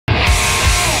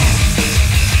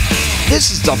This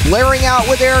is the Blaring Out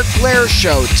with Eric Blair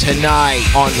show tonight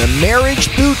on the Marriage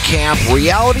Boot Camp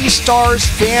Reality Stars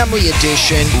Family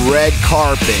Edition red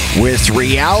carpet with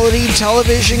reality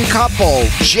television couple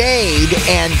JADE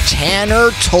and TANNER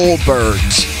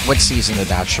Tolbert. What season of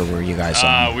Bachelor were you guys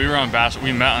on? We were on Bachelor.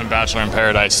 We met on Bachelor in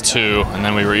Paradise 2, and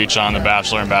then we were each on the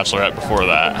Bachelor and Bachelorette before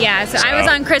that. Yeah, so I was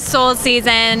on Chris Soule's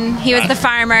season. He was the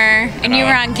farmer, and you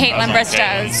were on Caitlin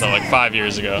Bristow's. So like 5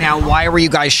 years ago. Now, why were you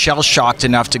guys shell-shocked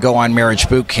enough to go on Marriage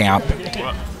Boot Camp?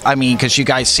 I mean, because you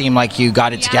guys seem like you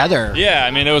got it together. Yeah,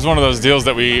 I mean, it was one of those deals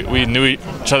that we knew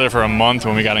each other for a month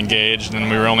when we got engaged, and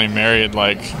we were only married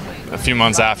like a few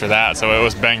months after that, so it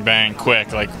was bang bang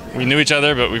quick. Like, we knew each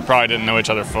other, but we probably didn't know each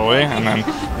other fully, and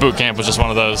then boot camp was just one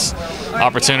of those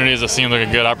opportunities that seemed like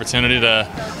a good opportunity to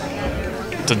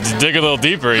dig a little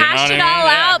deeper, you know what I mean? Hash it all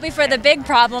out before the big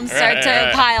problems start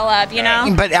to pile up, you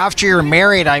know? But after you're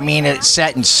married, I mean, it's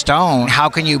set in stone. How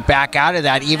can you back out of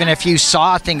that, even if you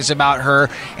saw things about her?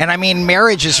 And I mean,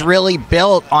 marriage is really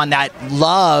built on that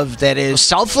love that is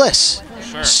selfless.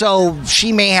 Sure. So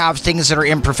she may have things that are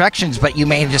imperfections, but you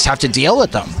may just have to deal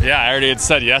with them. Yeah, I already had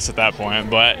said yes at that point,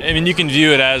 but I mean, you can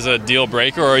view it as a deal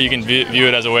breaker, or you can view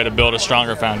it as a way to build a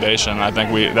stronger foundation. I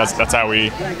think that's how we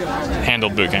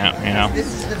handled boot camp. You know,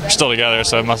 we're still together,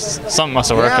 so something must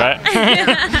have worked,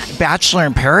 right? Bachelor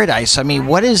in Paradise. I mean,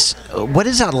 what is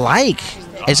that like?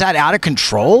 Is that out of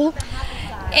control?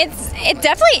 It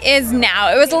definitely is now.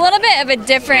 It was a little bit of a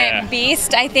different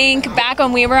beast, I think, back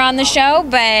when we were on the show,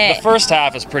 but the first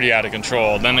half is pretty out of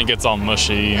control. Then it gets all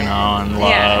mushy, you know, and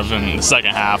love, and the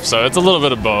second half. So it's a little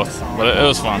bit of both, but it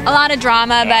was fun. A lot of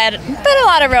drama, but a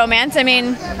lot of romance. I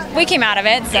mean, we came out of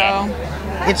it, so.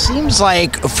 It seems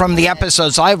like from the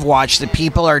episodes I've watched that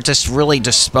people are just really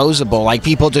disposable. Like,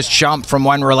 people just jump from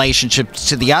one relationship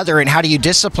to the other. And how do you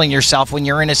discipline yourself when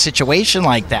you're in a situation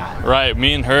like that? Right.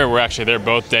 Me and her were actually there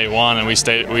both day one, and we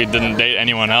didn't date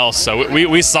anyone else. So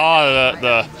we saw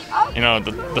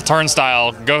the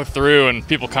turnstile go through, and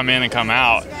people come in and come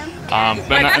out. What's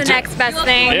the next best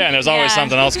thing? Yeah, and there's always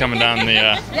something else coming down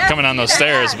those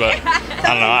stairs. But I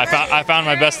don't know. I found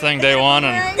my best thing day one,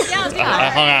 and I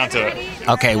hung on to it.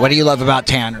 Okay, what do you love about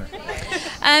Tanner?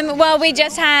 Well, we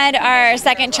just had our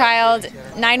second child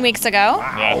 9 weeks ago.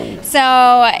 Yeah.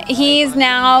 So he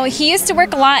used to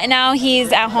work a lot, and now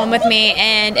he's at home with me,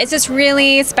 and it's just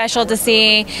really special to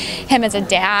see him as a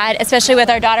dad, especially with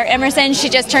our daughter Emerson. She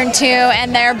just turned 2,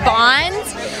 and their bond.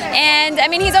 And I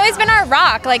mean, he's always been our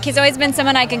rock. Like, he's always been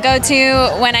someone I can go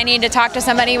to when I need to talk to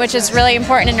somebody, which is really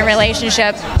important in a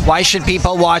relationship. Why should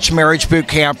people watch Marriage Boot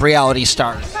Camp Reality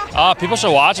Stars? People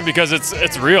should watch it because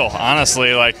it's real,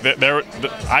 honestly. Like,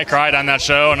 I cried on that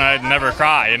show, and I'd never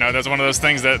cry. You know, there's one of those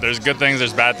things that there's good things,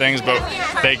 there's bad things, but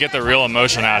they get the real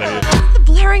emotion out of you. The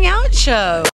Blaring Out Show.